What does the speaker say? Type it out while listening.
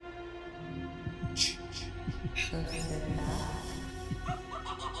So sit back.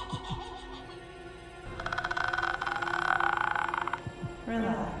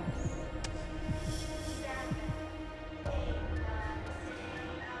 Relax.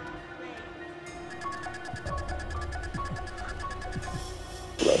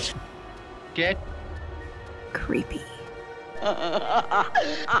 Let's get creepy.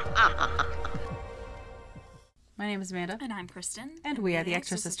 My name is Amanda. And I'm Kristin. And we are the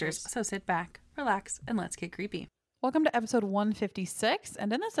Extra Sisters. So sit back, relax, and let's get creepy. Welcome to episode 156.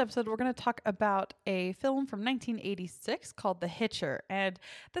 And in this episode, we're going to talk about a film from 1986 called The Hitcher. And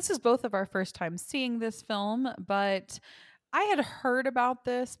this is both of our first time seeing this film, but I had heard about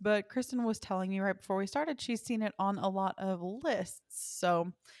this, but Kristin was telling me right before we started, she's seen it on a lot of lists.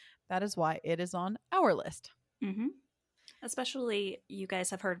 So that is why it is on our list. Mm-hmm. Especially, you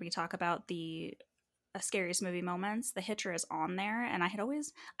guys have heard me talk about the scariest movie moments. The Hitcher is on there, and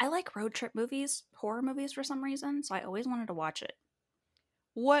I like road trip movies, horror movies for some reason, so I always wanted to watch it.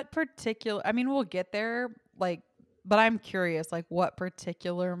 What particular, I mean, we'll get there, but I'm curious, what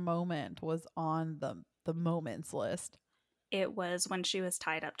particular moment was on the moments list? It was when she was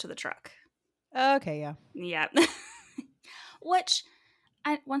tied up to the truck. Okay, yeah. Yeah. Which,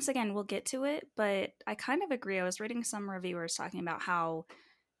 once again, we'll get to it, but I kind of agree. I was reading some reviewers talking about how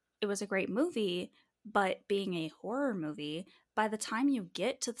it was a great movie, but being a horror movie, by the time you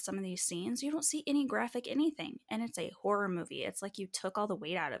get to some of these scenes, you don't see any graphic anything. And it's a horror movie. It's like you took all the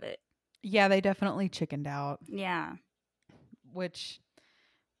weight out of it. Yeah, they definitely chickened out. Yeah. Which,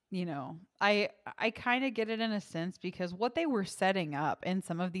 I kind of get it in a sense because what they were setting up in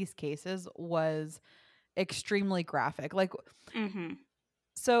some of these cases was extremely graphic. Mm-hmm.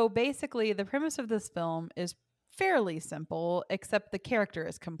 So basically, the premise of this film is fairly simple, except the character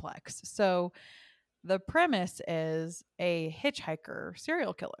is complex. So the premise is a hitchhiker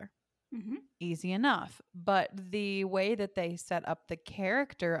serial killer. Mm-hmm. Easy enough. But the way that they set up the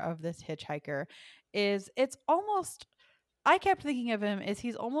character of this hitchhiker is it's almost, I kept thinking of him as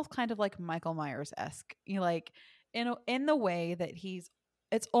he's almost kind of like Michael Myers-esque. In the way that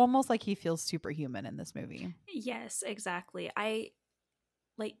it's almost like he feels superhuman in this movie. Yes, exactly.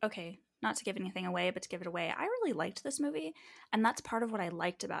 Okay, not to give anything away, but to give it away, I really liked this movie, and that's part of what I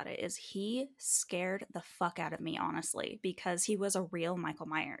liked about it is he scared the fuck out of me, honestly, because he was a real Michael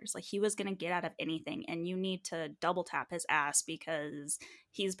Myers. Like, he was gonna get out of anything, and you need to double tap his ass because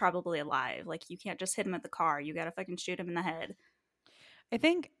he's probably alive. Like, you can't just hit him at the car, you gotta fucking shoot him in the head. I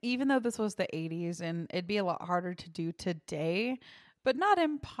think even though this was the 80s and it'd be a lot harder to do today, but not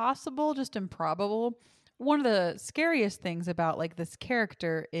impossible, just improbable. One of the scariest things about this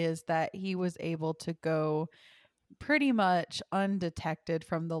character is that he was able to go pretty much undetected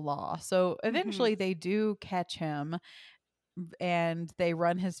from the law. So eventually they do catch him and they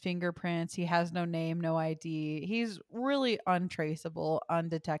run his fingerprints. He has no name, no ID. He's really untraceable,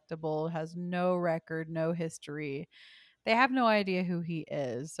 undetectable, has no record, no history. They have no idea who he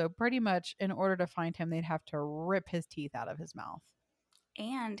is. So pretty much in order to find him, they'd have to rip his teeth out of his mouth.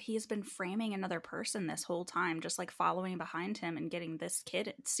 And he's been framing another person this whole time, just like following behind him and getting this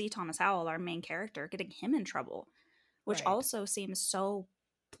kid, C. Thomas Howell, our main character, getting him in trouble, which Right. also seems so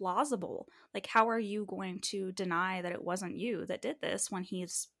plausible. Like, how are you going to deny that it wasn't you that did this when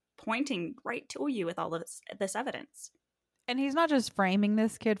he's pointing right to you with all of this evidence? And he's not just framing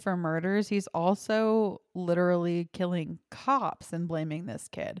this kid for murders, he's also literally killing cops and blaming this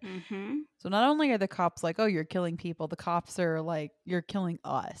kid. Mm-hmm. So not only are the cops like, oh, you're killing people, the cops are like, you're killing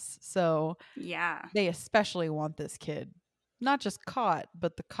us. So Yeah. they especially want this kid not just caught,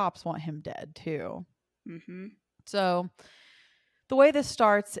 but the cops want him dead too. Mm-hmm. So the way this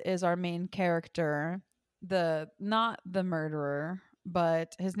starts is our main character, not the murderer,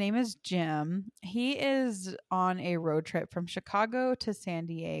 but his name is Jim. He is on a road trip from Chicago to San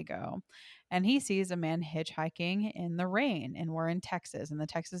Diego, and he sees a man hitchhiking in the rain, and we're in Texas, in the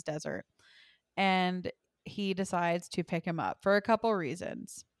Texas desert. And he decides to pick him up for a couple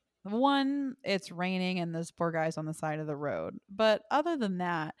reasons. One, it's raining and this poor guy's on the side of the road. But other than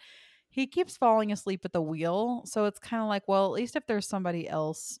that, he keeps falling asleep at the wheel. So it's kind of like, well, at least if there's somebody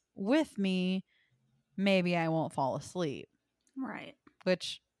else with me, maybe I won't fall asleep. Right.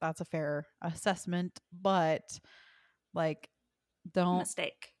 Which that's a fair assessment. But don't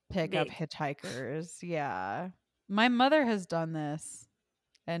Mistake. pick Big. up hitchhikers. Yeah. My mother has done this.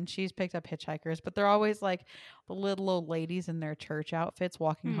 And she's picked up hitchhikers, but they're always like the little old ladies in their church outfits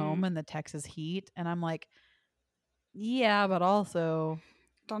walking home in the Texas heat. And I'm like, yeah, but also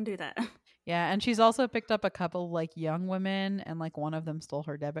Don't do that. Yeah, and she's also picked up a couple young women, and one of them stole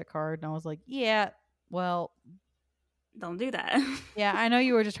her debit card, and I was like, yeah, well, Don't do that. yeah, I know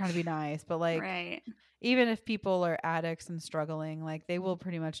you were just trying to be nice, but Right. even if people are addicts and struggling, like they will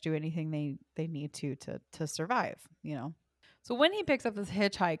pretty much do anything they need to survive, you know. So when he picks up this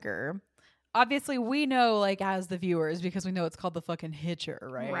hitchhiker, obviously we know, like, as the viewers, because we know it's called the fucking Hitcher,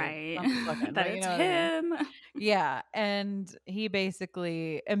 right? Right. Not the fucking, That but you it's know what I mean. him. Yeah, and he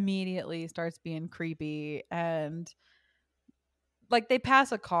basically immediately starts being creepy, and like they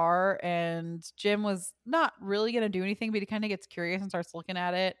pass a car and Jim was not really going to do anything, but he kind of gets curious and starts looking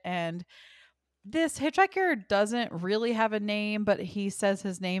at it, and this hitchhiker doesn't really have a name, but he says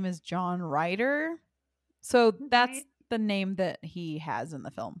his name is John Ryder. So that's Right. the name that he has in the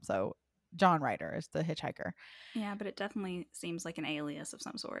film. So John Ryder is the hitchhiker. Yeah, but it definitely seems like an alias of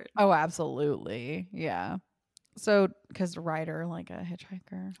some sort. Oh, absolutely. Yeah. So, because Ryder, like a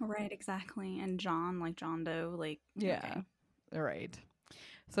hitchhiker. Right, exactly. And John, like John Doe, like, Yeah. okay. Right.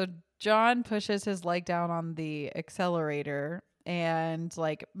 So John pushes his leg down on the accelerator and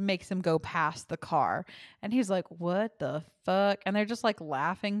like makes him go past the car. And he's like, "What the fuck?" And they're just like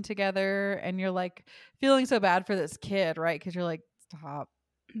laughing together, and you're like feeling so bad for this kid, right? Because you're like, "Stop,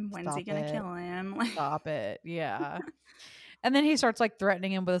 When's he stop gonna it, kill him? stop it." Yeah. And then he starts like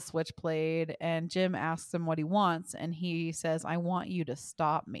threatening him with a switchblade, and Jim asks him what he wants, and he says, "I want you to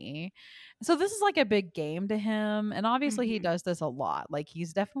stop me." So this is like a big game to him, and obviously he Mhm. does this a lot. Like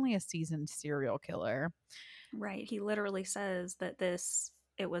he's definitely a seasoned serial killer. Right. He literally says that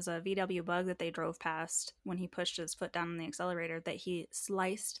it was a VW bug that they drove past when he pushed his foot down on the accelerator that he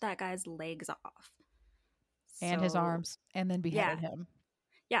sliced that guy's legs off. And his So, arms, and then yeah. beheaded him.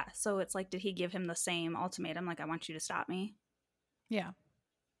 Yeah. So it's like, did he give him the same ultimatum? Like, I want you to stop me? Yeah.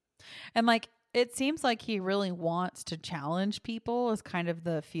 And like it seems like he really wants to challenge people is kind of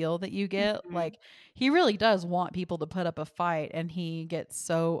the feel that you get. Mhm. Like he really does want people to put up a fight, and he gets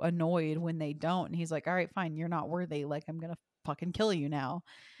so annoyed when they don't. And he's like, "All right, fine, you're not worthy. Like I'm going to fucking kill you now."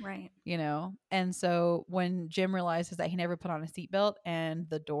 Right. You know? And so when Jim realizes that he never put on a seatbelt and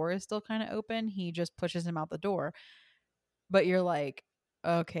the door is still kind of open, he just pushes him out the door. But you're like,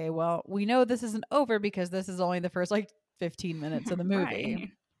 "Okay, well, we know this isn't over because this is only the first like 15 minutes of the movie."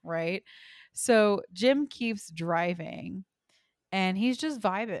 Right. Right? So Jim keeps driving and he's just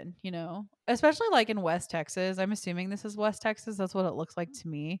vibing, you know, especially like in West Texas. I'm assuming this is West Texas. That's what it looks like to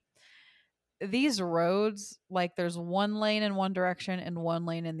me. These roads, like there's one lane in one direction and one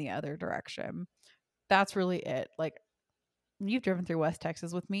lane in the other direction. That's really it. Like you've driven through West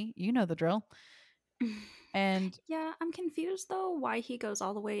Texas with me, you know the drill. And Yeah, I'm confused though why he goes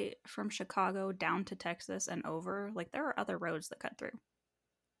all the way from Chicago down to Texas and over. Like, there are other roads that cut through.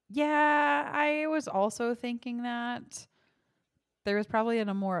 yeah, I was also thinking that there was probably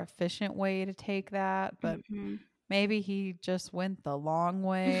a more efficient way to take that, but Hmm. maybe he just went the long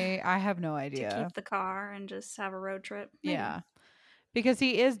way. I have no To idea. keep the car and just have a road trip. Maybe. Yeah. Because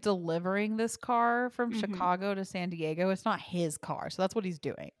he is delivering this car from Hmm. Chicago to San Diego. It's not his car. So that's what he's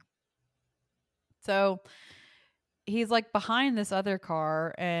doing. So he's like behind this other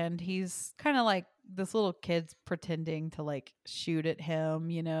car, and he's kind of like this little kid's pretending to like shoot at him,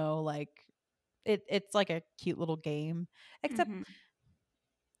 you know, like it's like a cute little game. Except Hmm.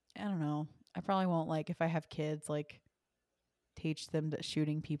 I don't know. I probably won't, like, if I have kids, like teach them that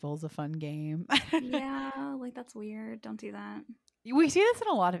shooting people is a fun game. Yeah, like that's weird. Don't do that. We see this in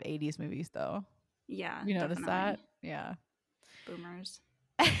a lot of 80s movies though. Yeah, You notice that? definitely. Yeah. Boomers.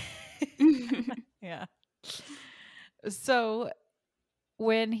 Yeah. So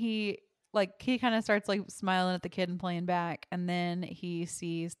when he kind of starts like smiling at the kid and playing back, and then he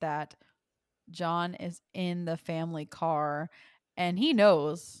sees that John is in the family car, and he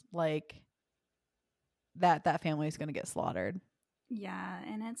knows like that family is going to get slaughtered. Yeah,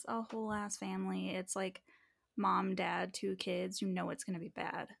 and it's a whole ass family. It's like mom, dad, two kids. You know it's going to be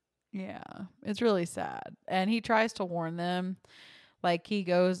bad. Yeah. It's really sad. And he tries to warn them. Like he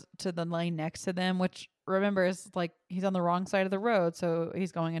goes to the lane next to them, which remember is like he's on the wrong side of the road, so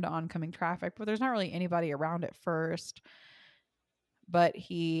he's going into oncoming traffic, but there's not really anybody around at first. But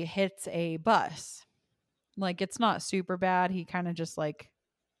he hits a bus. Like it's not super bad. He kind of just like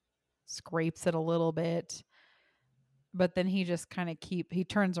scrapes it a little bit, but then he just kind of he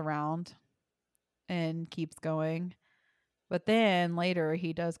turns around and keeps going. But then later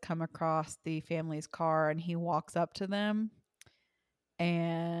he does come across the family's car, and he walks up to them,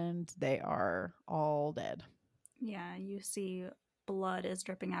 and they are all dead. Yeah, you see blood is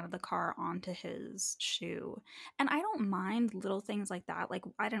dripping out of the car onto his shoe. And I don't mind little things like that. Like,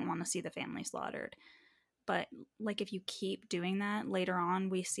 I didn't want to see the family slaughtered. But, like, if you keep doing that, later on,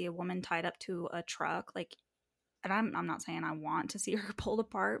 we see a woman tied up to a truck. Like, and I'm not saying I want to see her pulled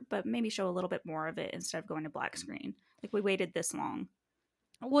apart, but maybe show a little bit more of it instead of going to black screen. Like, we waited this long.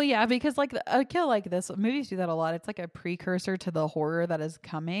 Well, yeah, because like a kill like this, movies do that a lot. It's like a precursor to the horror that is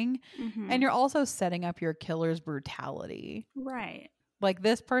coming. And Mm-hmm. you're also setting up your killer's brutality. Right. Like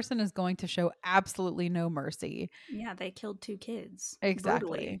this person is going to show absolutely no mercy. Yeah, they killed 2 kids brutally.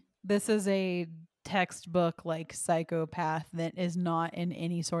 Exactly. This is a textbook like psychopath that is not in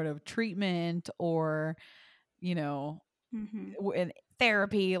any sort of treatment or, you know, Mm-hmm. in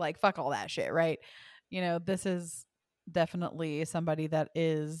therapy, like fuck all that shit, right? This is definitely somebody that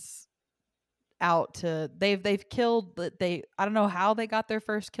is out to they've killed they I don't know how they got their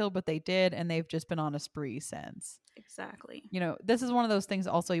first kill, but they did, and they've just been on a spree since. Exactly. This is one of those things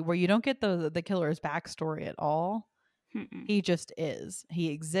also where you don't get the killer's backstory at all. Mm-mm. He just is.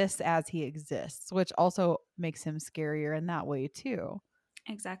 He exists as he exists, which also makes him scarier in that way too.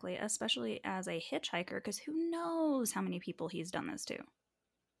 Exactly, especially as a hitchhiker, because who knows how many people he's done this to.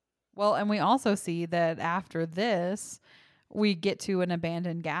 Well, and we also see that after this, we get to an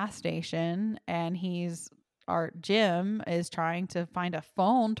abandoned gas station, and our Jim is trying to find a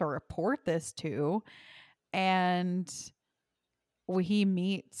phone to report this to, and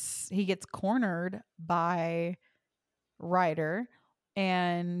he gets cornered by Ryder,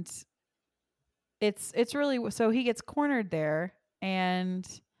 and it's really so he gets cornered there, and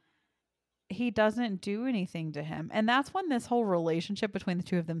he doesn't do anything to him. And that's when this whole relationship between the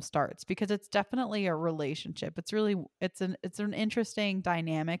two of them starts, because it's definitely a relationship. It's an interesting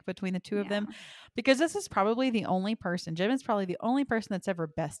dynamic between the two of Yeah. them, because this is probably the only person Jim is probably the only person that's ever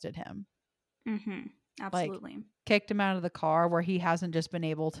bested him. Mm-hmm. Like Absolutely. kicked him out of the car, where he hasn't just been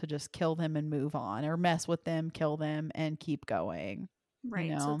able to just kill them and move on, or mess with them, kill them and keep going, you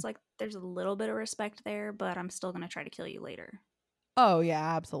Right. So know. it's like there's a little bit of respect there, but I'm still going to try to kill you later. Oh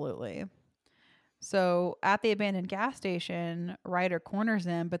yeah, absolutely. So at the abandoned gas station, Ryder corners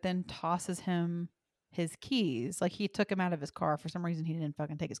him, but then tosses him his keys. Like he took him out of his car. For some reason, he didn't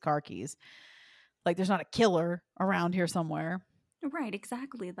fucking take his car keys. Like there's not a killer around here somewhere. Right,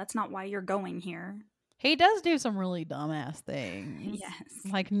 exactly. That's not why you're going here. He does do some really dumbass things.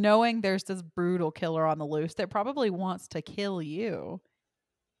 Yes. Like knowing there's this brutal killer on the loose that probably wants to kill you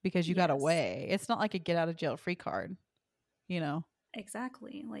because you got Yes. away. It's not like a get out of jail free card, you know?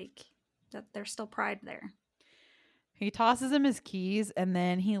 Exactly. Like that there's still pride there. He tosses him his keys, and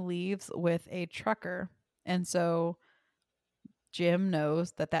then he leaves with a trucker. And so Jim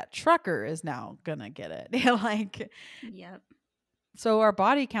knows that trucker is now gonna get it. Like, Yep. so our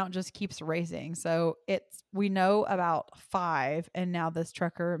body count just keeps raising. So we know about 5, and now this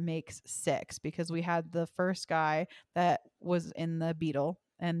trucker makes 6, because we had the first guy that was in the Beetle,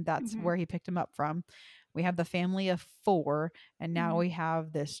 and that's Mm-hmm. where he picked him up from. We have the family of 4, and now Mm-hmm. we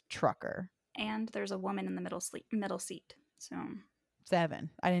have this trucker. And there's a woman in the middle seat. So 7.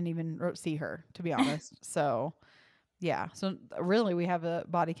 I didn't even see her, to be honest. So yeah. So really, we have a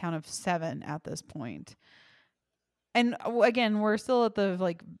body count of 7 at this point. And again, we're still at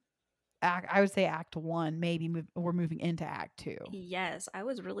the I would say Act 1. Maybe we're moving into Act 2. yes, I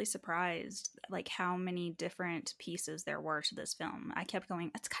was really surprised like how many different pieces there were to this film. I kept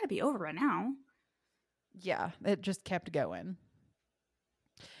going, it's got to be over by now. Yeah, it just kept going.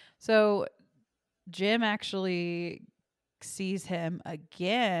 So Jim actually sees him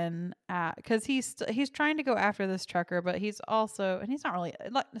again because he's trying to go after this trucker, but he's also, and he's not really,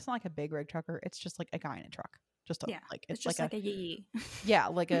 it's not like a big rig trucker. It's just like a guy in a truck. Just Yeah, like it's just like a yee. yeah,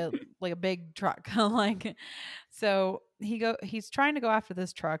 like a big truck. Like, so he's trying to go after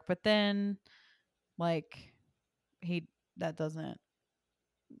this truck, but then like he that doesn't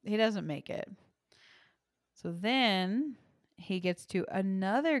he doesn't make it. So then he gets to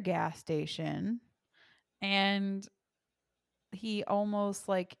another gas station, and he almost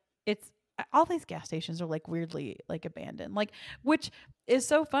like it's all these gas stations are like weirdly like abandoned, like, which is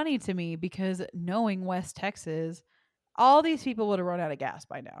so funny to me, because knowing West Texas, all these people would have run out of gas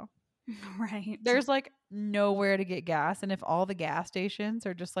by now. Right. There's like nowhere to get gas, and if all the gas stations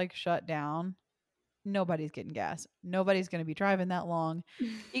are just like shut down, nobody's getting gas. Nobody's going to be driving that long.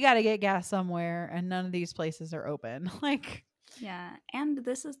 You got to get gas somewhere, and none of these places are open. Like, Yeah, and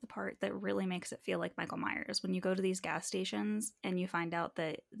this is the part that really makes it feel like Michael Myers when you go to these gas stations and you find out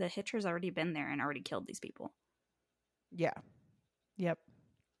that the Hitcher's already been there and already killed these people. yeah. Yep.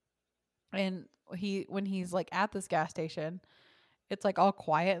 And when he's like at this gas station, it's like all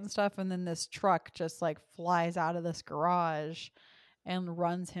quiet and stuff, and then this truck just like flies out of this garage and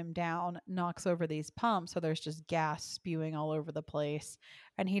runs him down, knocks over these pumps, so there's just gas spewing all over the place,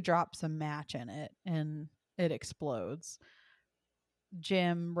 and he drops a match in it and it explodes.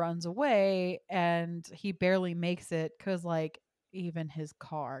 Jim runs away, and he barely makes it because like even his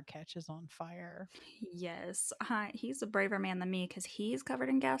car catches on fire. Yes, he's a braver man than me because he's covered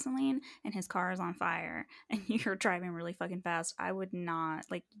in gasoline and his car is on fire, and you're driving really fucking fast. I would not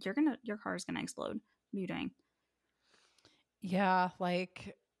like. Your car's gonna explode. What are you doing? Yeah,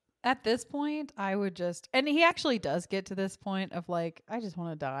 like at this point, I would just, and he actually does get to this point of like, I just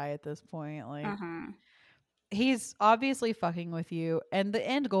want to die at this point. Uh Like, huh. he's obviously fucking with you, and the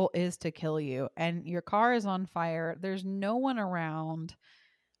end goal is to kill you, and your car is on fire. There's no one around.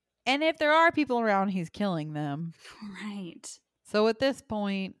 And if there are people around, he's killing them. Right. So at this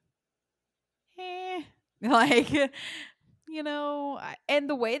point, like, and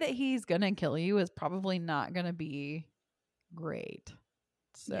the way that he's going to kill you is probably not going to be great.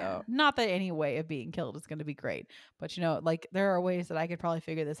 Yeah. So, not that any way of being killed is going to be great, but like there are ways that I could probably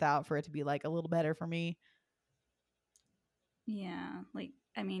figure this out for it to be like a little better for me. Yeah. Like,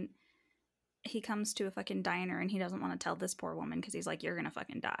 I mean, he comes to a fucking diner and he doesn't want to tell this poor woman because he's like, you're gonna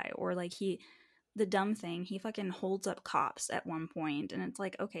fucking die. Or like the dumb thing, he fucking holds up cops at one point, and it's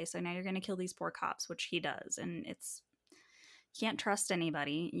like, okay, so now you're gonna kill these poor cops, which he does, and it's you can't trust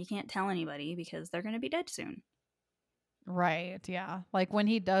anybody, you can't tell anybody because they're gonna be dead soon. Right. Yeah. Like when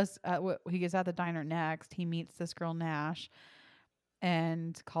he does, he gets at the diner next, he meets this girl, Nash,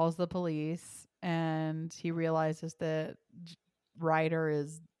 and calls the police, and he realizes that Ryder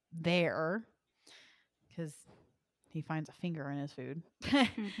is there because he finds a finger in his food.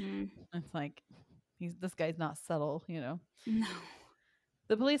 Mm-hmm. It's like, this guy's not subtle, No.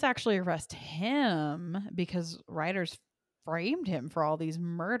 The police actually arrest him because Ryder's framed him for all these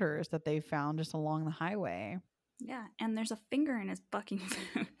murders that they found just along the highway. Yeah, and there's a finger in his fucking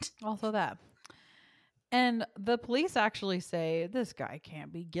food. Also that. And the police actually say this guy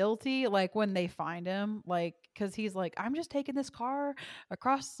can't be guilty. Like when they find him, like, because he's like, I'm just taking this car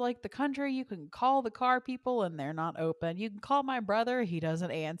across like the country. You can call the car people and they're not open. You can call my brother. He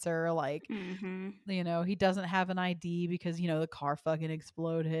doesn't answer. Like, Mm-hmm. he doesn't have an ID because, the car fucking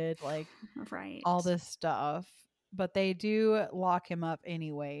exploded. Like, Right. all this stuff. But they do lock him up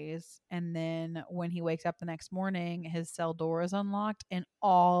anyways. And then when he wakes up the next morning, his cell door is unlocked and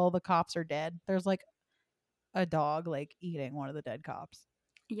all the cops are dead. There's like a dog like eating one of the dead cops.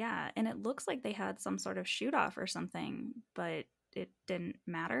 Yeah, and it looks like they had some sort of shoot off or something, but it didn't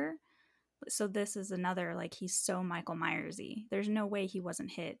matter. So this is another, like, he's so Michael Myers-y. There's no way he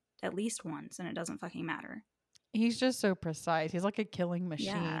wasn't hit at least once, and it doesn't fucking matter. He's just so precise. He's like a killing machine.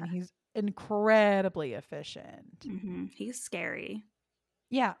 Yeah. He's incredibly efficient. Mm-hmm. He's scary.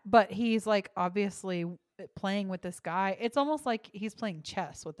 Yeah, but he's like obviously playing with this guy. It's almost like he's playing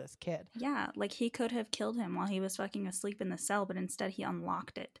chess with this kid. Yeah, like he could have killed him while he was fucking asleep in the cell, but instead he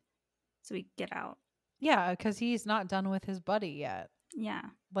unlocked it so he'd get out. Yeah, because he's not done with his buddy yet. Yeah.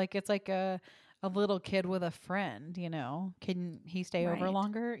 Like it's like a little kid with a friend, Can he stay over Right.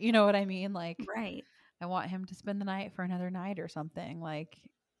 longer? You know what I mean? Like, Right. I want him to spend the night for another night or something. Like,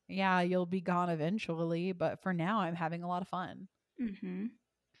 yeah, you'll be gone eventually, but for now I'm having a lot of fun. Mm-hmm.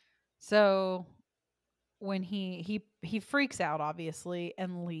 So when he freaks out obviously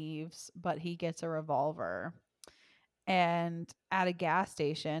and leaves, but he gets a revolver. And at a gas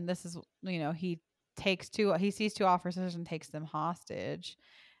station, this is, he sees two officers and takes them hostage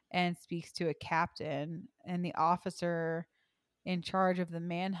and speaks to a captain, and the officer in charge of the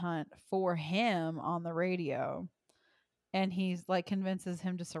manhunt for him on the radio, and he's like convinces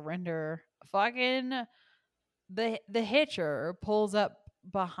him to surrender. Fucking the Hitcher pulls up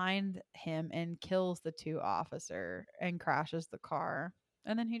behind him and kills the two officer and crashes the car,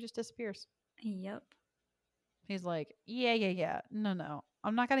 and then he just disappears. Yep. He's like, yeah, no,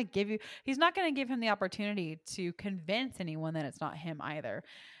 I'm not gonna give you. He's not gonna give him the opportunity to convince anyone that it's not him either,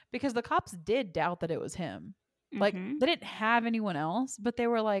 because the cops did doubt that it was him. Like, Mm-hmm. they didn't have anyone else, but they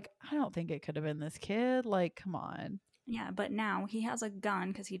were like, I don't think it could have been this kid. Like, come on. Yeah, but now he has a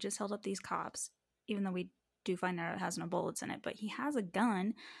gun because he just held up these cops, even though we do find out it has no bullets in it, but he has a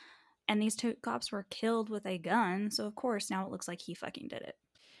gun, and these two cops were killed with a gun, so of course now it looks like he fucking did it.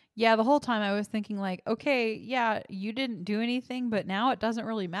 Yeah, the whole time I was thinking like, okay, yeah, you didn't do anything, but now it doesn't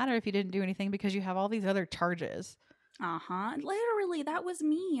really matter if you didn't do anything because you have all these other charges. Uh-huh. Literally, that was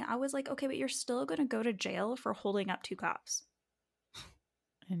me. I was like, okay, but you're still gonna go to jail for holding up two cops.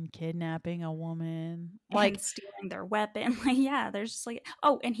 And kidnapping a woman. Like, Like, stealing their weapon. Like, yeah, there's just like,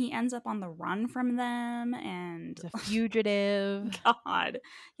 oh, and he ends up on the run from them, and he's a fugitive. God.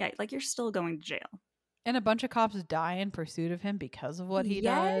 Yeah, like, you're still going to jail. And a bunch of cops die in pursuit of him because of what he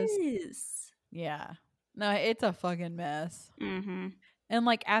does. Yes. Yeah. No, it's a fucking mess. Mm-hmm. And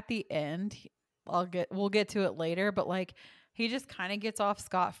like at the end, we'll get to it later, but like he just kind of gets off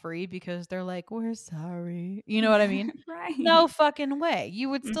scot-free because they're like, we're sorry. You know what I mean? Right. No fucking way. You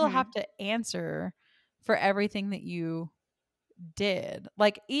would still Mhm. have to answer for everything that you did.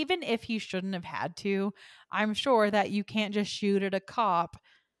 Like, even if he shouldn't have had to, I'm sure that you can't just shoot at a cop,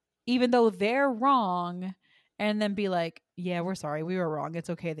 even though they're wrong, and then be like, yeah, we're sorry. We were wrong. It's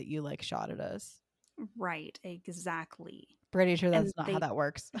okay that you like shot at us. Right, exactly. Pretty sure And that's not how that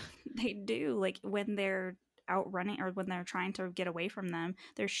works. they do, like, when they're out running or when they're trying to get away from them,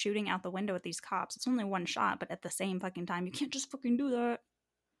 they're shooting out the window at these cops. It's only one shot, but at the same fucking time, you can't just fucking do that.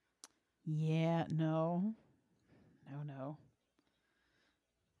 Yeah, no. No.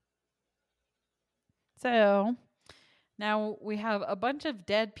 So now we have a bunch of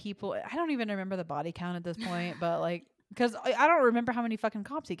dead people. I don't even remember the body count at this point, but like, because I don't remember how many fucking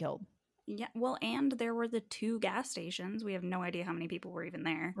cops he killed. Yeah, well, and there were the 2 gas stations. We have no idea how many people were even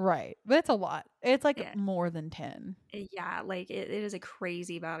there. Right. But it's a lot. It's like Yeah. more than 10. Yeah, like it is a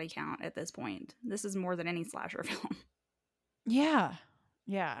crazy body count at this point. This is more than any slasher film. Yeah.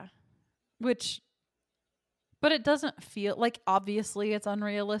 Yeah. Which, but it doesn't feel like, obviously it's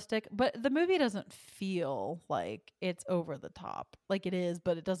unrealistic, but the movie doesn't feel like it's over the top. Like it is,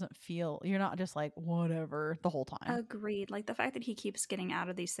 but it doesn't feel, you're not just like, whatever the whole time. Agreed. Like the fact that he keeps getting out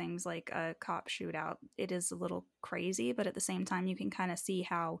of these things like a cop shootout, it is a little crazy, but at the same time you can kind of see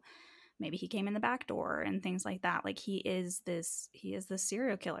how maybe he came in the back door and things like that. Like he is this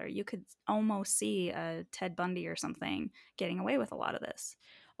serial killer. You could almost see a Ted Bundy or something getting away with a lot of this.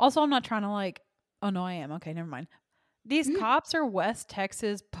 Also, I'm not trying to like, oh no, I am. Okay, never mind. These cops are West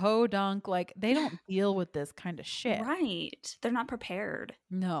Texas, podunk. Like, they don't deal with this kind of shit. Right. They're not prepared.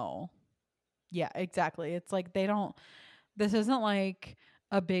 No. Yeah, exactly. It's like they don't, this isn't like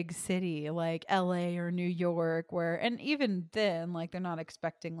a big city like LA or New York where, and even then, like, they're not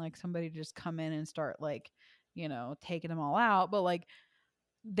expecting like somebody to just come in and start like, you know, taking them all out. But like,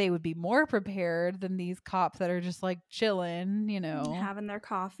 they would be more prepared than these cops that are just like chilling, you know, Having their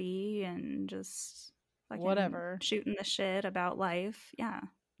coffee and just fucking whatever. shooting the shit about life. Yeah.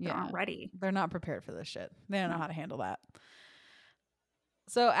 They Yeah. aren't ready. They're not prepared for this shit. They don't know No. how to handle that.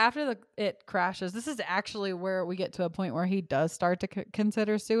 So after it crashes, this is actually where we get to a point where he does start to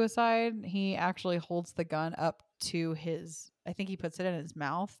consider suicide. He actually holds the gun up to his, I think he puts it in his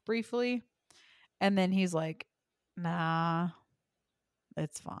mouth briefly. And then he's like, nah,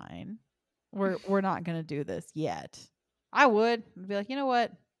 it's fine. We're not going to do this yet. I would be like, you know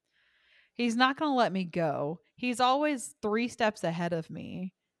what? He's not going to let me go. He's always 3 steps ahead of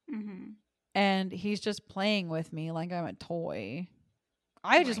me. Mm-hmm. And he's just playing with me like I'm a toy.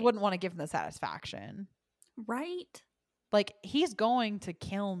 I just wouldn't want to give him the satisfaction. Right? Like, he's going to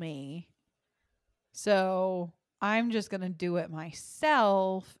kill me. So I'm just going to do it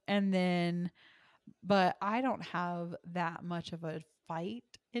myself. And then, but I don't have that much of a fight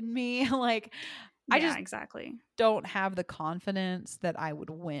in me. Like, I just exactly don't have the confidence that I would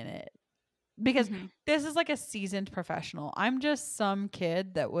win it. Because this is like a seasoned professional. I'm just some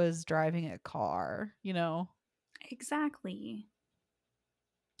kid that was driving a car, you know? Exactly.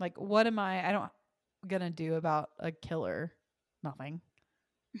 Like, what am I don't gonna do about a killer? Nothing.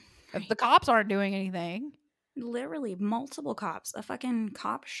 If the cops aren't doing anything. Literally, multiple cops. A fucking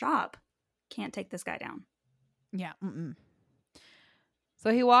cop shop can't take this guy down. Yeah.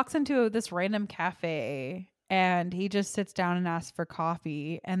 So he walks into this random cafe and he just sits down and asks for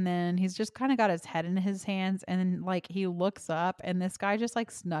coffee. And then he's just kind of got his head in his hands. And then, like, he looks up and this guy just like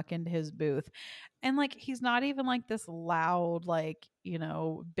snuck into his booth. And like, he's not even like this loud, like, you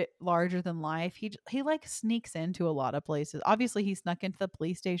know, bit larger than life. He like sneaks into a lot of places. Obviously, he snuck into the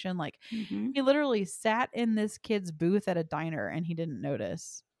police station. Like, he literally sat in this kid's booth at a diner and he didn't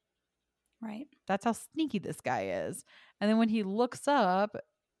notice. Right. That's how sneaky this guy is. And then when he looks up,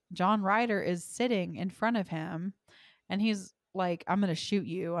 John Ryder is sitting in front of him and he's like, I'm going to shoot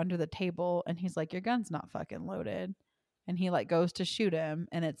you under the table. And he's like, your gun's not fucking loaded. And he like goes to shoot him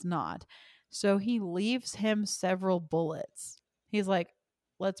and it's not. So he leaves him several bullets. He's like,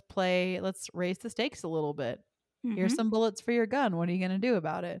 let's raise the stakes a little bit. Here's some bullets for your gun. What are you going to do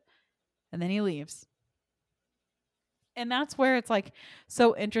about it? And then he leaves. And that's where it's like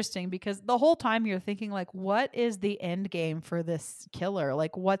so interesting because the whole time you're thinking like, what is the end game for this killer?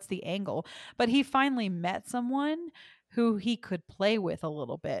 Like, what's the angle? But he finally met someone who he could play with a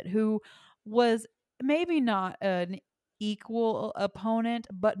little bit, who was maybe not an equal opponent,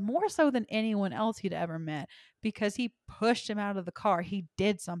 but more so than anyone else he'd ever met because he pushed him out of the car. He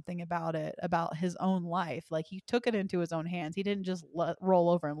did something about it, about his own life. Like, he took it into his own hands. He didn't just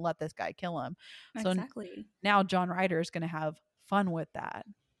roll over and let this guy kill him. So exactly. now John Ryder is going to have fun with that.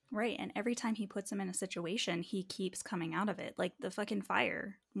 Right. And every time he puts him in a situation, he keeps coming out of it. Like the fucking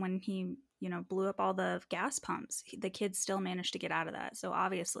fire when he, blew up all the gas pumps. The kids still managed to get out of that. So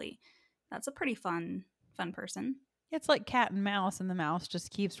obviously, that's a pretty fun person. It's like cat and mouse, and the mouse just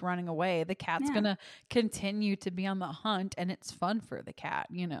keeps running away. The cat's Yeah. going to continue to be on the hunt, and it's fun for the cat,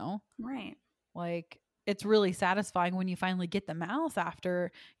 Right. Like, it's really satisfying when you finally get the mouse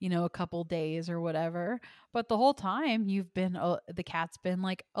after, a couple days or whatever. But the whole time the cat's been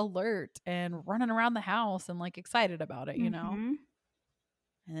like alert and running around the house and like excited about it, Mm-hmm.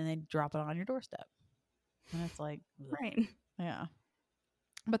 And then they drop it on your doorstep. And it's like, ugh. Right. Yeah.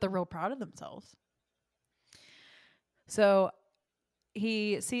 But they're real proud of themselves. So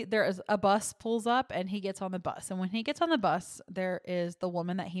there is a bus pulls up and he gets on the bus. And when he gets on the bus, there is the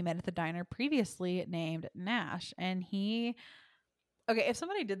woman that he met at the diner previously named Nash. And if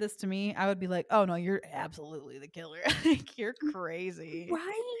somebody did this to me, I would be like, oh no, you're absolutely the killer. Like, you're crazy.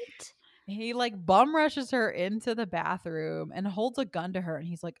 Right. He like bum rushes her into the bathroom and holds a gun to her. And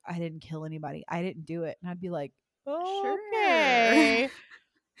he's like, I didn't kill anybody. I didn't do it. And I'd be like, okay. Sure.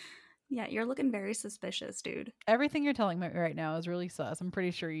 Yeah, you're looking very suspicious, dude. Everything you're telling me right now is really sus. I'm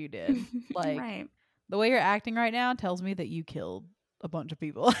pretty sure you did. Like, right. The way you're acting right now tells me that you killed a bunch of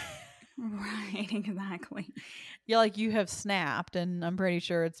people. Right, exactly. You're like, you have snapped, and I'm pretty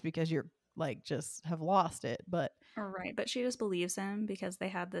sure it's because you're like just have lost it. But right, but she just believes him because they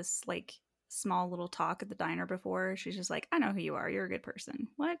had this like small little talk at the diner before. She's just like, I know who you are. You're a good person.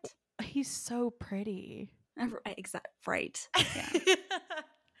 What? He's so pretty. Exactly. Right. Yeah.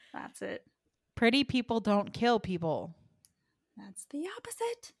 That's it. Pretty people don't kill people. That's the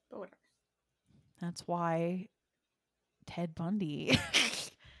opposite. But whatever. That's why Ted Bundy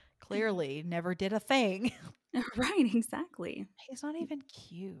clearly never did a thing. Right, exactly. He's not even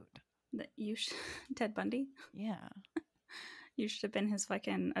cute. Ted Bundy? Yeah. You should have been his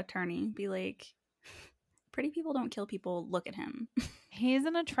fucking attorney. Be like, pretty people don't kill people. Look at him. He's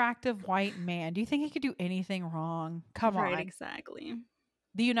an attractive white man. Do you think he could do anything wrong? Come on. Right, exactly.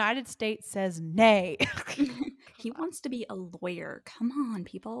 The United States says nay. He wants to be a lawyer. Come on,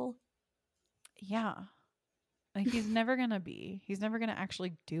 people. Yeah. Like, he's never going to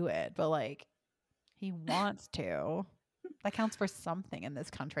actually do it, but like, he wants to. That counts for something in this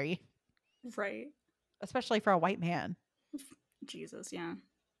country. Right. Especially for a white man. Jesus, yeah.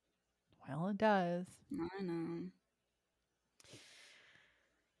 Well, it does. I know.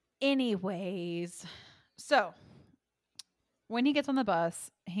 Anyways, so when he gets on the bus,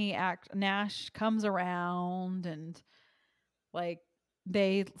 Nash comes around and like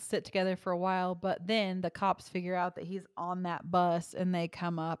they sit together for a while, but then the cops figure out that he's on that bus and they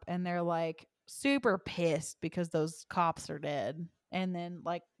come up and they're like super pissed because those cops are dead. And then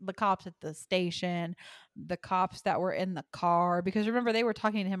like the cops at the station, the cops that were in the car, because remember they were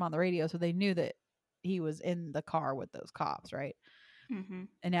talking to him on the radio, so they knew that he was in the car with those cops, right? Mm-hmm.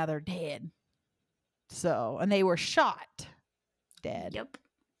 And now they're dead. So, and they were shot dead. Yep.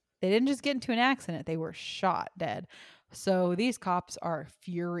 They didn't just get into an accident, they were shot dead. So these cops are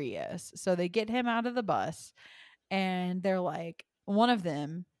furious. So they get him out of the bus and they're like, one of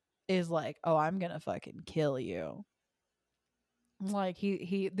them is like, oh, I'm going to fucking kill you. Like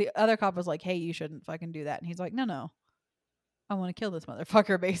the other cop was like, hey, you shouldn't fucking do that. And he's like, no, I want to kill this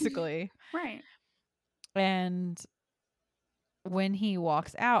motherfucker, basically. Right. And when he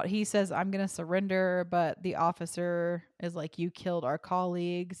walks out, he says, I'm going to surrender. But the officer is like, you killed our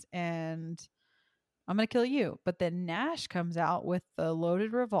colleagues and I'm going to kill you. But then Nash comes out with the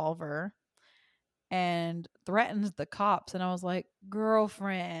loaded revolver and threatens the cops. And I was like,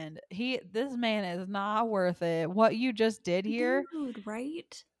 girlfriend, this man is not worth it. What you just did here, dude,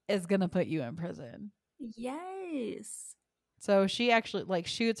 right? Is going to put you in prison. Yes. So she actually like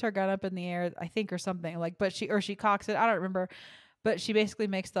shoots her gun up in the air, I think, or something like, but she cocks it. I don't remember, but she basically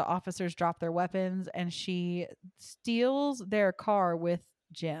makes the officers drop their weapons and she steals their car with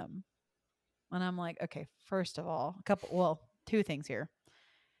Jim. And I'm like, okay, first of all, two things here.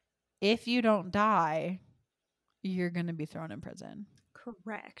 If you don't die, you're going to be thrown in prison.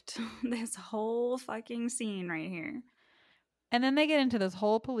 Correct. This whole fucking scene right here. And then they get into this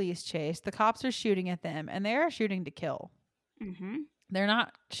whole police chase. The cops are shooting at them and they are shooting to kill. Mm-hmm. They're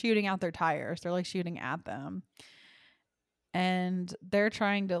not shooting out their tires. They're like shooting at them. And they're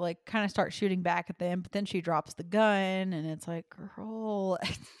trying to like kind of start shooting back at them. But then she drops the gun and it's like, girl.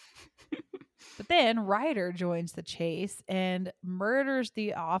 But then Ryder joins the chase and murders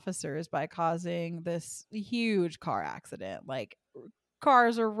the officers by causing this huge car accident. Like,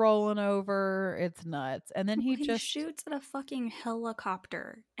 cars are rolling over. It's nuts. And then he just shoots at a fucking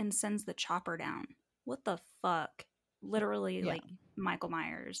helicopter and sends the chopper down. What the fuck? literally Yeah. like Michael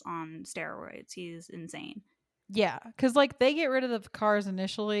Myers on steroids. He's insane. Yeah, because like they get rid of the cars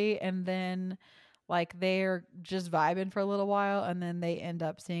initially, and then like they're just vibing for a little while, and then they end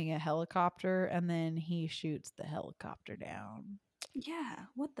up seeing a helicopter, and then he shoots the helicopter down. Yeah,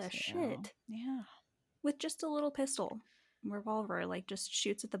 what the So, shit? yeah. With just a little pistol. Revolver, like just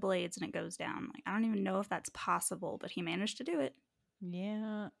shoots at the blades and it goes down. Like I don't even know if that's possible, but he managed to do it.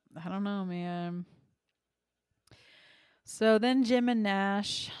 Yeah, I don't know, man. So then Jim and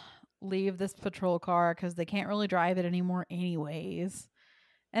Nash leave this patrol car because they can't really drive it anymore, anyways.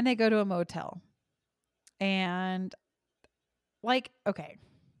 And they go to a motel. And, like, okay,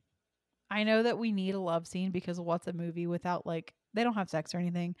 I know that we need a love scene because what's a movie without, like, they don't have sex or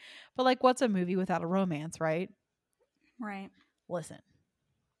anything, but, like, what's a movie without a romance, right? Right. Listen,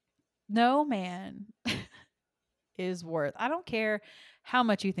 no man is worth, I don't care how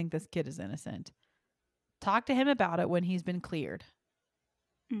much you think this kid is innocent. Talk to him about it when he's been cleared.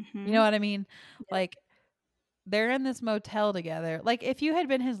 Mm-hmm. You know what I mean? Yep. Like, they're in this motel together. Like, if you had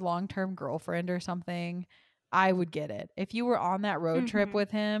been his long-term girlfriend or something, I would get it. If you were on that road trip with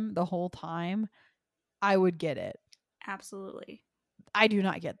him the whole time, I would get it. Absolutely. I do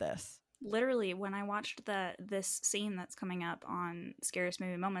not get this. Literally, when I watched this scene that's coming up on Scariest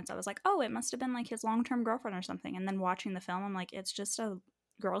Movie Moments, I was like, oh, it must have been like his long-term girlfriend or something. And then watching the film, I'm like, it's just a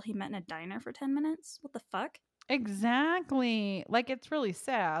girl he met in a diner for 10 minutes? What the fuck? Exactly. Like, it's really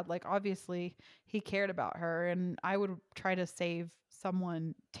sad. Like, obviously, he cared about her, and I would try to save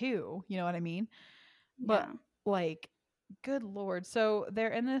someone too. You know what I mean? But, Yeah. like, good Lord. So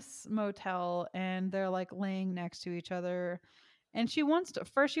they're in this motel, and they're like laying next to each other. And she wants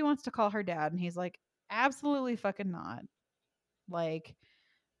to call her dad, and he's like, absolutely fucking not. Like,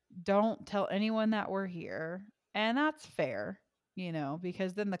 don't tell anyone that we're here. And that's fair,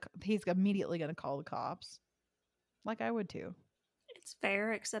 because then he's immediately going to call the cops. Like I would too. It's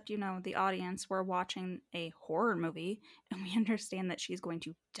fair, except, the audience, we're watching a horror movie, and we understand that she's going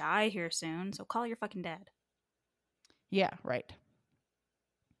to die here soon, so call your fucking dad. Yeah, right.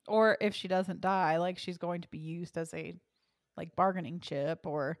 Or if she doesn't die, like she's going to be used as a like bargaining chip,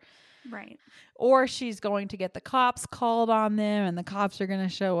 or Right. Or she's going to get the cops called on them, and the cops are going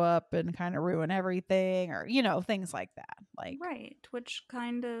to show up and kind of ruin everything, or things like that. Like, Right, which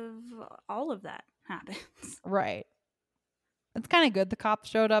kind of all of that happens. right. It's kind of good the cops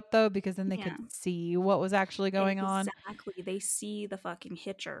showed up though, because then they Yeah. could see what was actually going on. Exactly. They see the fucking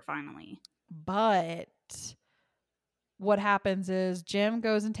Hitcher finally. But what happens is Jim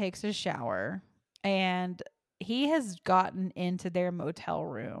goes and takes his shower, and he has gotten into their motel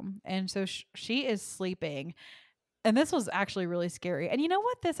room, and so she is sleeping. And this was actually really scary. And you know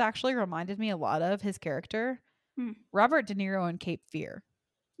what this actually reminded me a lot of? His character? Robert De Niro in Cape Fear.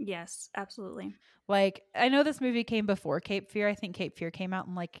 Yes, absolutely. Like, I know this movie came before Cape Fear. I think Cape Fear came out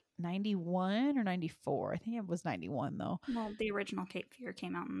in like 91 or 94. I think it was 91 though. Well, the original Cape Fear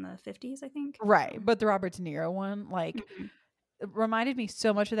came out in the 50s, I think. Right. But the Robert De Niro one, like, Mm-hmm. it reminded me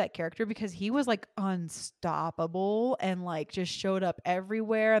so much of that character because he was like unstoppable and like just showed up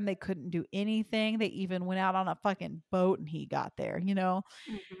everywhere, and they couldn't do anything. They even went out on a fucking boat and he got there,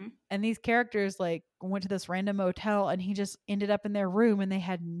 Mm-hmm. And these characters like went to this random motel, and he just ended up in their room, and they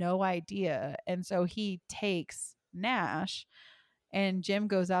had no idea. And so he takes Nash, and Jim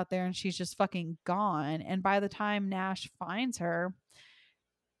goes out there, and she's just fucking gone. And by the time Nash finds her,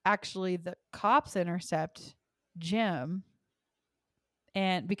 actually the cops intercept Jim.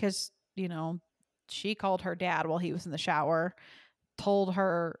 And because, she called her dad while he was in the shower, told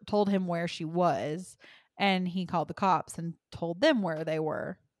him where she was, and he called the cops and told them where they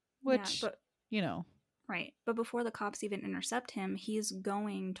were, which, Right. But before the cops even intercept him, he's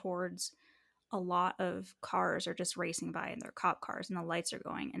going towards a lot of cars are just racing by, and they're cop cars, and the lights are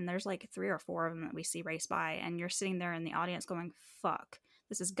going, and there's like 3 or 4 of them that we see race by, and you're sitting there in the audience going, fuck,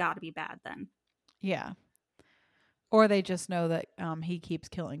 this has got to be bad then. Yeah. Or they just know that he keeps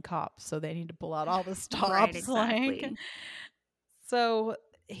killing cops, so they need to pull out all the stops. Right, exactly. Like, so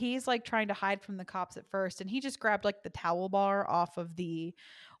he's like trying to hide from the cops at first, and he just grabbed like the towel bar off of the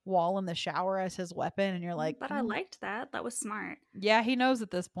wall in the shower as his weapon, and you're like, but I liked that. That was smart. Yeah, he knows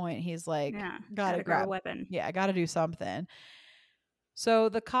at this point. He's like, Yeah, gotta grab grab a weapon. Yeah, I gotta do something. So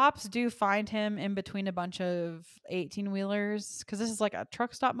the cops do find him in between a bunch of 18-wheelers, because this is like a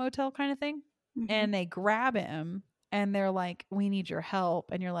truck stop motel kind of thing. Mm-hmm. And they grab him, and they're like, we need your help.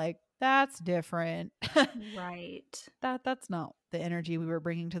 And you're like, that's different. Right. That's not the energy we were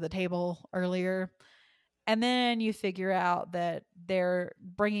bringing to the table earlier. And then you figure out that they're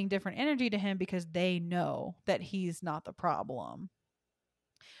bringing different energy to him because they know that he's not the problem.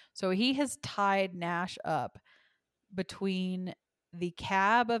 So he has tied Nash up between the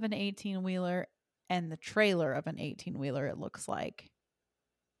cab of an 18-wheeler and the trailer of an 18-wheeler, it looks like.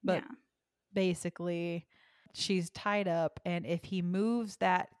 But Yeah. basically, she's tied up, and if he moves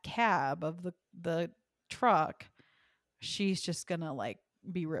that cab of the truck, she's just gonna like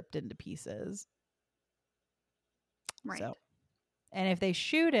be ripped into pieces. Right. So, and if they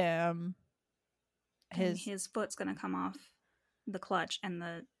shoot him, Then his foot's going to come off the clutch and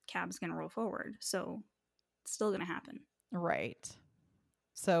the cab's going to roll forward. So it's still going to happen. right.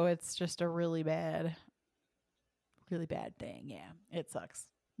 So it's just a really bad thing. Yeah, it sucks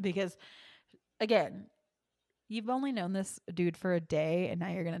because again, you've only known this dude for a day, and now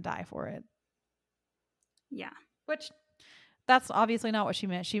you're gonna die for it. Yeah. Which that's obviously not what she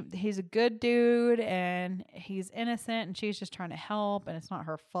meant. He's a good dude and he's innocent, and she's just trying to help, and it's not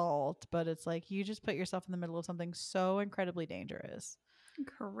her fault. But it's like you just put yourself in the middle of something so incredibly dangerous.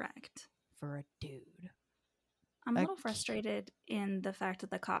 Correct. For a dude. I'm a little frustrated in the fact that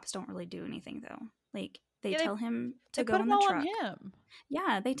the cops don't really do anything, though. Like, they Yeah, tell him to They go put in it the all truck. on him.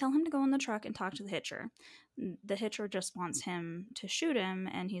 Yeah, they tell him to go in the truck and talk to the Hitcher. The Hitcher just wants him to shoot him,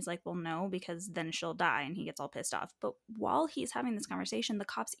 and he's like, well, no, because then she'll die, and he gets all pissed off. But while he's having this conversation, the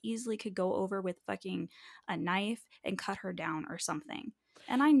cops easily could go over with fucking a knife and cut her down or something.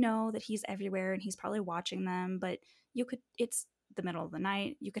 And I know that he's everywhere, and he's probably watching them, but it's the middle of the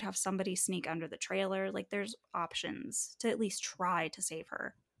night. You could have somebody sneak under the trailer. Like, there's options to at least try to save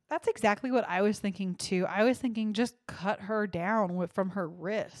her. That's exactly what I was thinking too. I was thinking just cut her down from her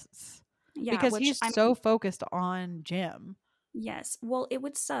wrists. Yeah, because which he's so focused on Jim. Yes. Well, it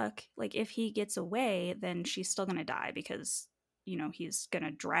would suck. Like, if he gets away, then she's still gonna die because, he's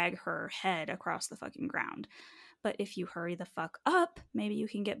gonna drag her head across the fucking ground. But if you hurry the fuck up, maybe you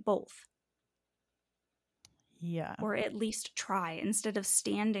can get both. Yeah. Or at least try instead of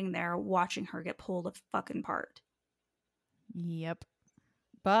standing there watching her get pulled fucking apart. Yep.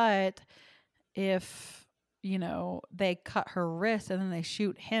 But if, they cut her wrist and then they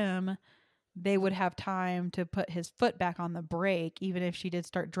shoot him, they would have time to put his foot back on the brake. Even if she did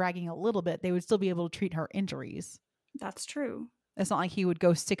start dragging a little bit, they would still be able to treat her injuries. That's true. It's not like he would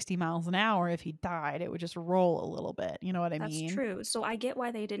go 60 miles an hour if he died. It would just roll a little bit. You know what I mean? That's true. So I get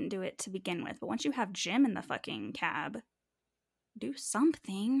why they didn't do it to begin with. But once you have Jim in the fucking cab, do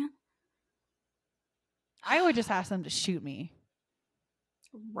something. I would just ask them to shoot me.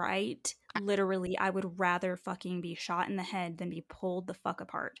 Right? Literally, I would rather fucking be shot in the head than be pulled the fuck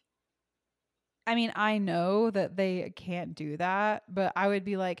apart. I mean, I know that they can't do that, but I would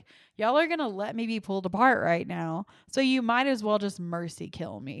be like, y'all are going to let me be pulled apart right now. So you might as well just mercy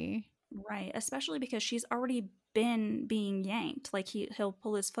kill me. Right. Especially because she's already been being yanked. Like, he'll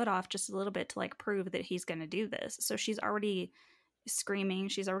pull his foot off just a little bit to like prove that he's going to do this. So she's already screaming.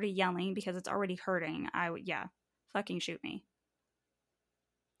 She's already yelling because it's already hurting. Yeah, fucking shoot me.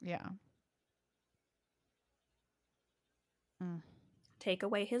 Yeah. Take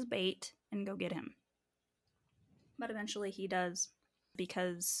away his bait and go get him. But eventually he does,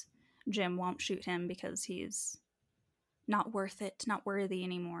 because Jim won't shoot him because he's not worth it, not worthy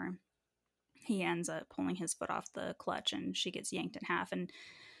anymore. He ends up pulling his foot off the clutch and she gets yanked in half. And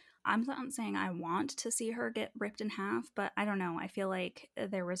I'm not saying I want to see her get ripped in half, but I don't know. I feel like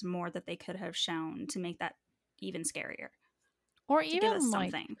there was more that they could have shown to make that even scarier. Or even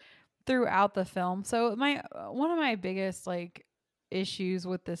like throughout the film. So one of my biggest like issues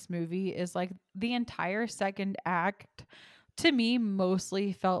with this movie is like the entire second act to me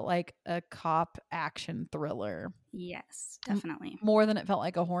mostly felt like a cop action thriller. Yes, definitely. More than it felt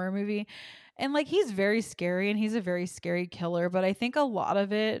like a horror movie. And like he's very scary and he's a very scary killer, but I think a lot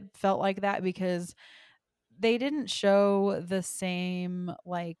of it felt like that because they didn't show the same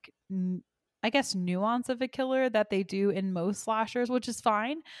like I guess nuance of a killer that they do in most slashers, which is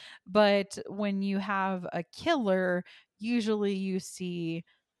fine. But when you have a killer, usually you see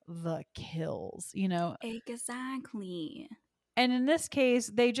the kills, Exactly. And in this case,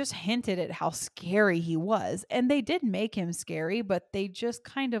 they just hinted at how scary he was. And they did make him scary, but they just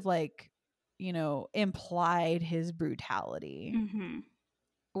kind of like, implied his brutality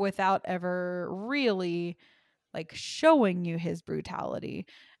without ever really like showing you his brutality.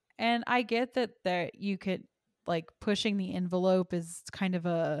 And I get that you could like pushing the envelope is kind of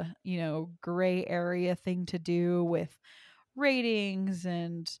a, gray area thing to do with ratings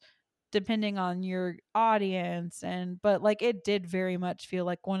and depending on your audience but like it did very much feel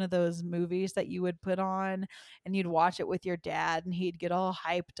like one of those movies that you would put on and you'd watch it with your dad and he'd get all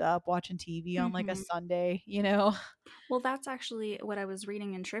hyped up watching TV on like a Sunday. Well, that's actually what I was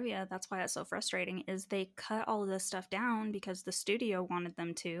reading in trivia. That's why it's so frustrating is they cut all of this stuff down because the studio wanted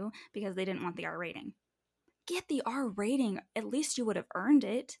them to, because they didn't want the R rating. get the R rating. At least you would have earned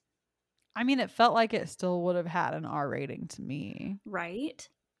it. I mean, it felt like it still would have had an R rating to me. Right?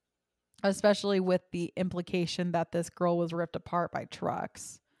 Especially with the implication that this girl was ripped apart by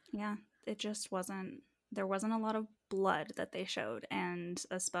trucks. Yeah, it just wasn't. There wasn't a lot of blood that they showed, and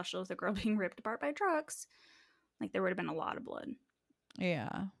especially with the girl being ripped apart by trucks, like there would have been a lot of blood.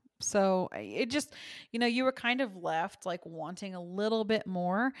 Yeah. So it just, you were kind of left like wanting a little bit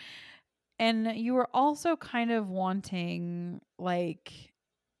more. And you were also kind of wanting like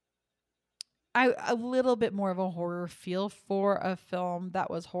a little bit more of a horror feel for a film that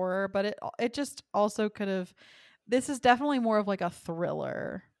was horror, but it just also could have. This is definitely more of like a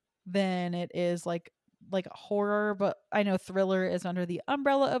thriller than it is like a horror, but I know thriller is under the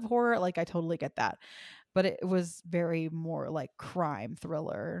umbrella of horror. Like I totally get that, but it was very more like crime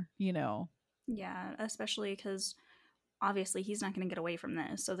thriller. Yeah, especially because obviously he's not going to get away from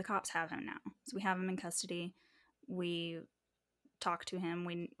this. So the cops have him now. So we have him in custody. We talked to him.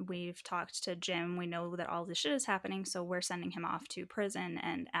 We've talked to Jim. We know that all this shit is happening. So we're sending him off to prison.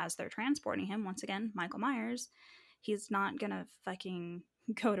 And as they're transporting him, once again, Michael Myers, he's not going to fucking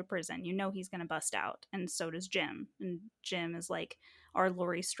go to prison. He's going to bust out. And so does Jim. And Jim is like our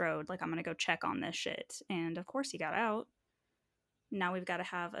Laurie Strode. Like, I'm going to go check on this shit. And of course he got out. Now we've got to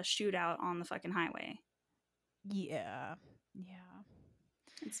have a shootout on the fucking highway. Yeah.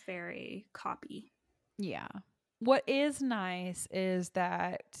 It's very copy. Yeah. What is nice is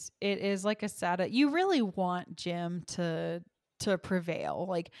that it is like a sad. You really want Jim to prevail.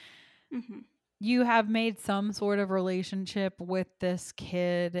 Like you have made some sort of relationship with this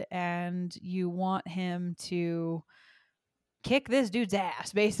kid, and you want him to kick this dude's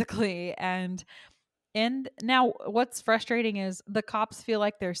ass, basically. And now what's frustrating is the cops feel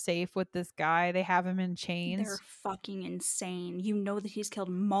like they're safe with this guy. They have him in chains. They're fucking insane. You know that he's killed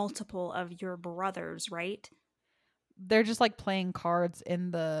multiple of your brothers, right? They're just like playing cards in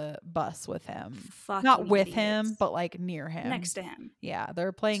the bus with him. Fucking not with idiots. him, but like near him. Next to him. Yeah,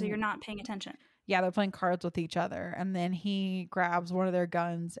 they're playing. So you're not paying attention. Yeah, they're playing cards with each other. And then he grabs one of their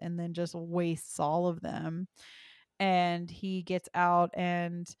guns and then just wastes all of them. And he gets out,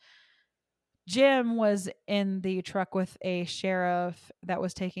 and Jim was in the truck with a sheriff that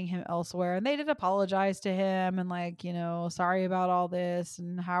was taking him elsewhere, and they did apologize to him and like, sorry about all this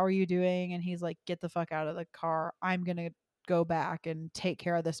and how are you doing? And he's like, get the fuck out of the car. I'm going to go back and take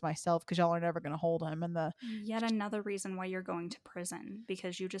care of this myself because y'all are never going to hold him. And yet another reason why you're going to prison,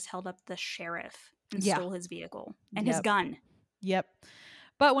 because you just held up the sheriff and stole his vehicle and his gun. Yep.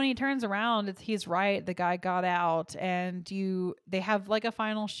 But when he turns around, he's right. The guy got out, and they have like a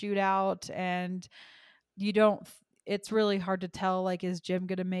final shootout, and it's really hard to tell, like, is Jim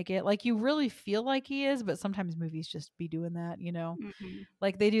going to make it? Like, you really feel like he is, but sometimes movies just be doing that,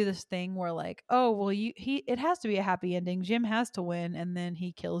 Like they do this thing where like, oh, well, it has to be a happy ending. Jim has to win. And then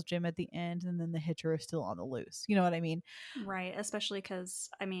he kills Jim at the end, and then the Hitcher is still on the loose. You know what I mean? Right. Especially because,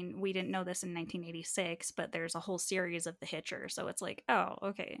 we didn't know this in 1986, but there's a whole series of the Hitcher. So it's like, oh,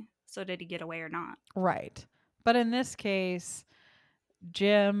 okay. So did he get away or not? Right. But in this case,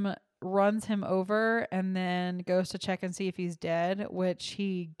 Jim runs him over and then goes to check and see if he's dead, which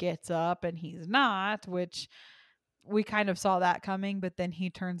he gets up and he's not, which we kind of saw that coming. But then he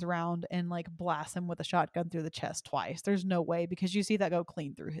turns around and like blasts him with a shotgun through the chest twice. There's no way, because you see that go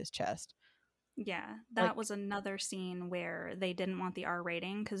clean through his chest. Yeah, that was another scene where they didn't want the R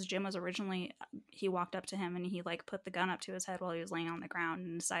rating, because Jim was originally, he walked up to him and he like put the gun up to his head while he was laying on the ground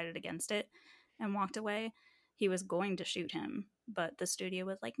and decided against it and walked away. He was going to shoot him, but the studio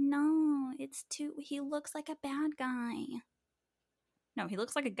was like, no, he looks like a bad guy. No, he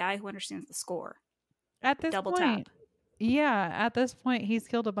looks like a guy who understands the score. At this Double point, tap. Yeah, at this point, he's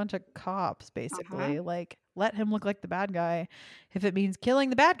killed a bunch of cops, basically. Like, let him look like the bad guy if it means killing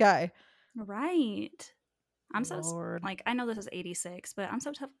the bad guy. Right. I'm Lord. so, like, I know this is 86, but I'm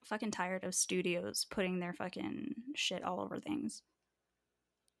so fucking tired of studios putting their fucking shit all over things.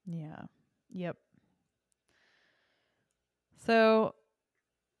 Yeah. Yep. So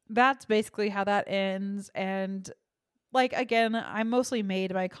that's basically how that ends. And like, again, I mostly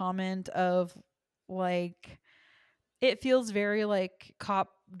made my comment of like, it feels very like cop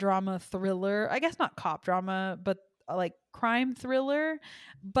drama thriller. I guess not cop drama, but like crime thriller.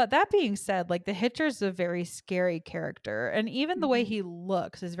 But that being said, like the Hitcher's a very scary character. And even the way he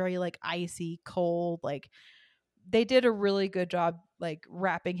looks is very like icy cold. Like they did a really good job like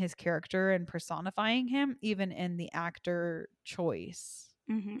wrapping his character and personifying him, even in the actor choice.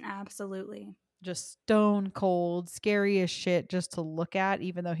 Absolutely. Just stone cold, scary as shit just to look at,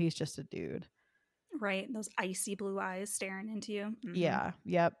 even though he's just a dude. Right. Those icy blue eyes staring into you. Yeah.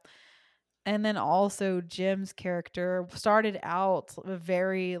 Yep. And then also Jim's character started out a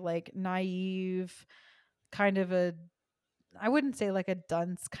very like naive, kind of a, I wouldn't say like a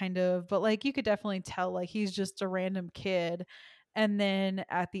dunce kind of, but like you could definitely tell like he's just a random kid. And then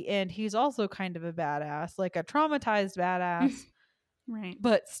at the end, he's also kind of a badass, like a traumatized badass, Right.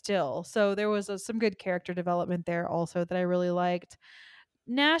 but still. So there was some good character development there also that I really liked.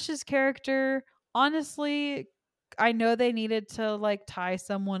 Nash's character, honestly, I know they needed to like tie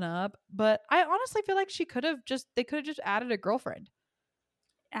someone up, but I honestly feel like they could have just added a girlfriend.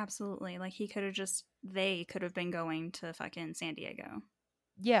 Absolutely. Like they could have been going to fucking San Diego.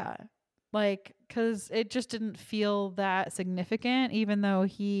 Yeah. Like, cause it just didn't feel that significant, even though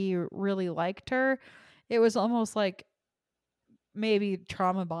he really liked her. It was almost like maybe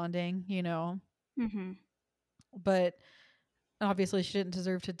trauma bonding, you know? Mm-hmm. But obviously she didn't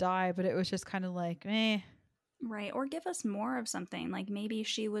deserve to die, but it was just kind of like, eh. Right. Or give us more of something. Like maybe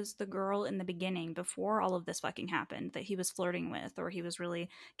she was the girl in the beginning before all of this fucking happened that he was flirting with, or he was really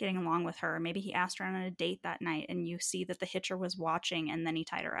getting along with her. Maybe he asked her on a date that night and you see that the Hitcher was watching and then he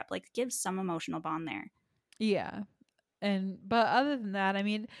tied her up. Like give some emotional bond there. Yeah. But other than that, I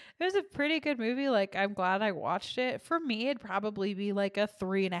mean, it was a pretty good movie. Like, I'm glad I watched it. For me, it'd probably be like a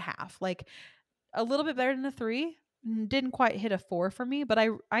 3.5, like a little bit better than a 3. Didn't quite hit a 4 for me, but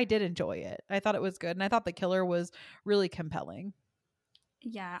I did enjoy it. I thought it was good, and I thought the killer was really compelling.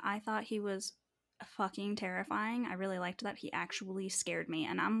 Yeah, I thought he was fucking terrifying. I really liked that he actually scared me.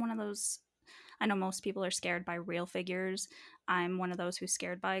 And I'm one of those, I know most people are scared by real figures. I'm one of those who's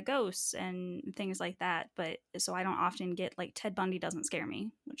scared by ghosts and things like that. But so I don't often get like Ted Bundy doesn't scare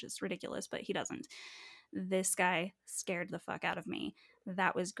me, which is ridiculous, but he doesn't. This guy scared the fuck out of me.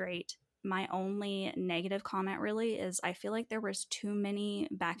 That was great. My only negative comment really is I feel like there was too many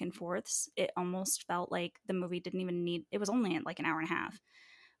back and forths. It almost felt like the movie didn't even need, it was only like an hour and a half,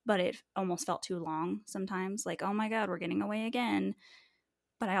 but it almost felt too long sometimes. Like, oh my God, we're getting away again.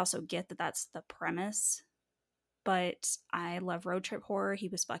 But I also get that that's the premise. But I love road trip horror. He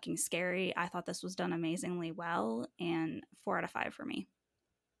was fucking scary. I thought this was done amazingly well, and 4 out of 5 for me.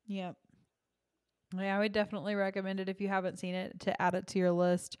 Yep. Yeah, I would definitely recommend it if you haven't seen it to add it to your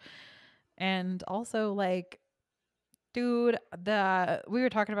list. And also, like, dude, the we were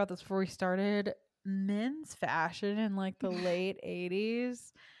talking about this before we started. Men's fashion in like the late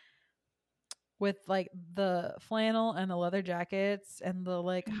 80s with like the flannel and the leather jackets and the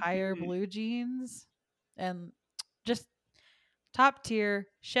like higher Mhm. blue jeans and just top tier,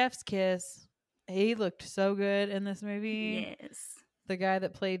 chef's kiss. He looked so good in this movie. Yes. The guy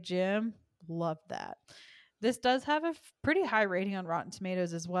that played Jim, loved that. This does have a pretty high rating on Rotten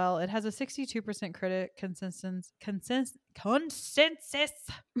Tomatoes as well. It has a 62% critic consensus.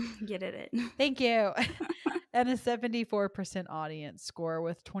 Get it. Thank you. And a 74% audience score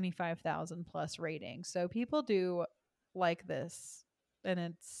with 25,000 plus ratings. So people do like this. And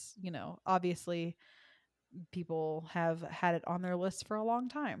it's, obviously people have had it on their list for a long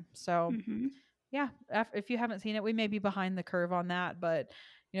time. So, Mm-hmm. yeah, if you haven't seen it, we may be behind the curve on that. But,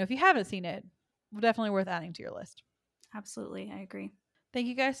 if you haven't seen it, definitely worth adding to your list. Absolutely. I agree. Thank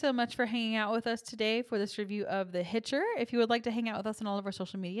you guys so much for hanging out with us today for this review of The Hitcher. If you would like to hang out with us on all of our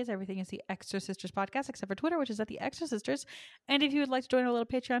social medias, everything is the Extra Sisters Podcast, except for Twitter, which is at The Extra Sisters. And if you would like to join our little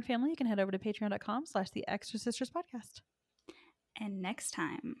Patreon family, you can head over to patreon.com/The Extra Sisters Podcast. And next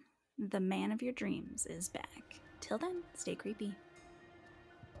time, the man of your dreams is back. Till then, stay creepy.